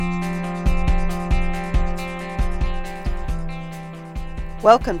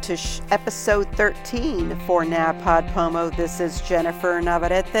Welcome to episode 13 for NaPodPoMo. This is Jennifer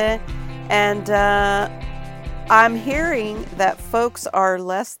Navarrete, and I'm hearing that folks are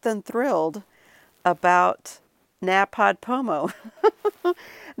less than thrilled about NaPodPoMo.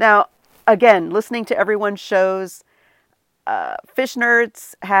 Now, again, listening to everyone's shows, Fish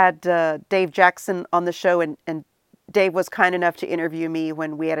Nerds had Dave Jackson on the show, and Dave was kind enough to interview me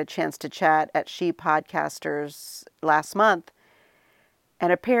when we had a chance to chat at She Podcasters last month.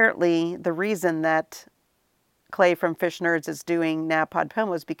 And apparently the reason that Clay from Fish Nerds is doing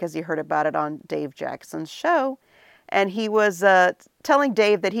NaPodPoMo is because he heard about it on Dave Jackson's show. And he was telling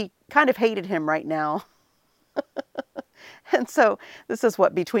Dave that he kind of hated him right now. And so this is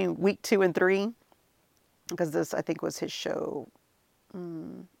what, between week 2 and 3? Because this, I think, was his show.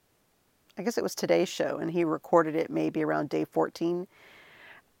 I guess it was today's show, and he recorded it maybe around day 14.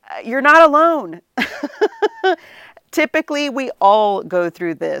 You're not alone. Typically, we all go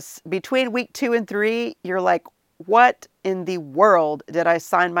through this. Between week 2 and 3, you're like, what in the world did I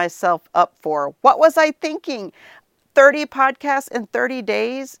sign myself up for? What was I thinking? 30 podcasts in 30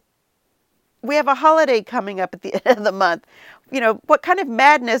 days? We have a holiday coming up at the end of the month. You know, what kind of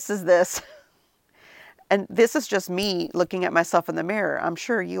madness is this? And this is just me looking at myself in the mirror. I'm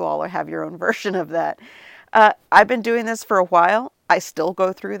sure you all have your own version of that. I've been doing this for a while. I still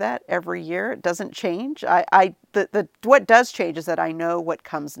go through that every year. It doesn't change. What does change is that I know what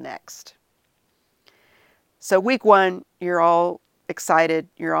comes next. So week 1, you're all excited.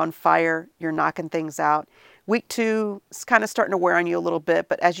 You're on fire. You're knocking things out. Week 2 is kind of starting to wear on you a little bit.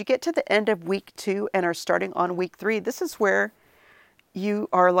 But as you get to the end of week 2 and are starting on week 3, this is where you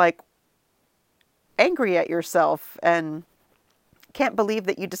are like angry at yourself and can't believe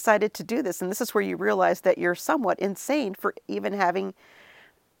that you decided to do this. And this is where you realize that you're somewhat insane for even having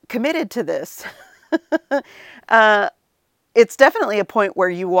committed to this. It's definitely a point where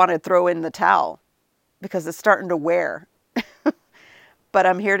you want to throw in the towel because it's starting to wear. But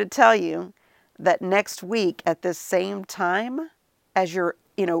I'm here to tell you that next week at this same time, as you're,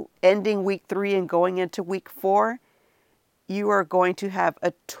 ending week 3 and going into week 4, you are going to have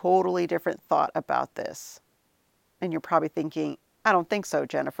a totally different thought about this. And you're probably thinking, I don't think so,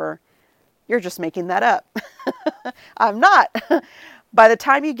 Jennifer. You're just making that up. I'm not. By the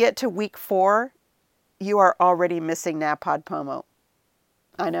time you get to week 4, you are already missing NaPodPoMo.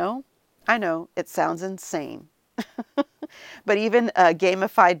 I know. It sounds insane. But even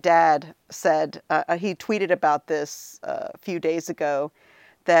Gamified Dad said, he tweeted about this a few days ago,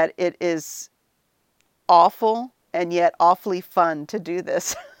 that it is awful and yet awfully fun to do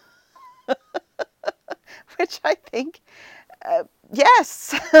this. Which I think...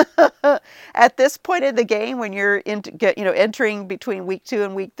 yes. At this point in the game, when you're entering between week 2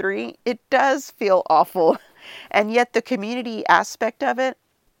 and week 3, it does feel awful. And yet the community aspect of it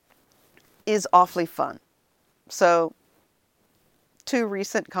is awfully fun. So 2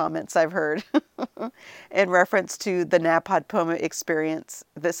 recent comments I've heard in reference to the NaPodPoMo experience.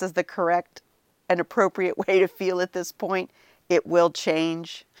 This is the correct and appropriate way to feel at this point. It will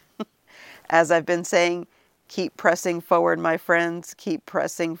change. As I've been saying, keep pressing forward, my friends. Keep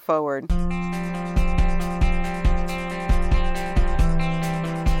pressing forward.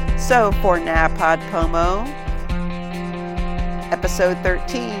 So for NaPodPoMo, episode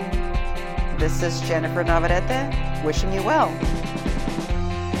 13, this is Jennifer Navarrete wishing you well.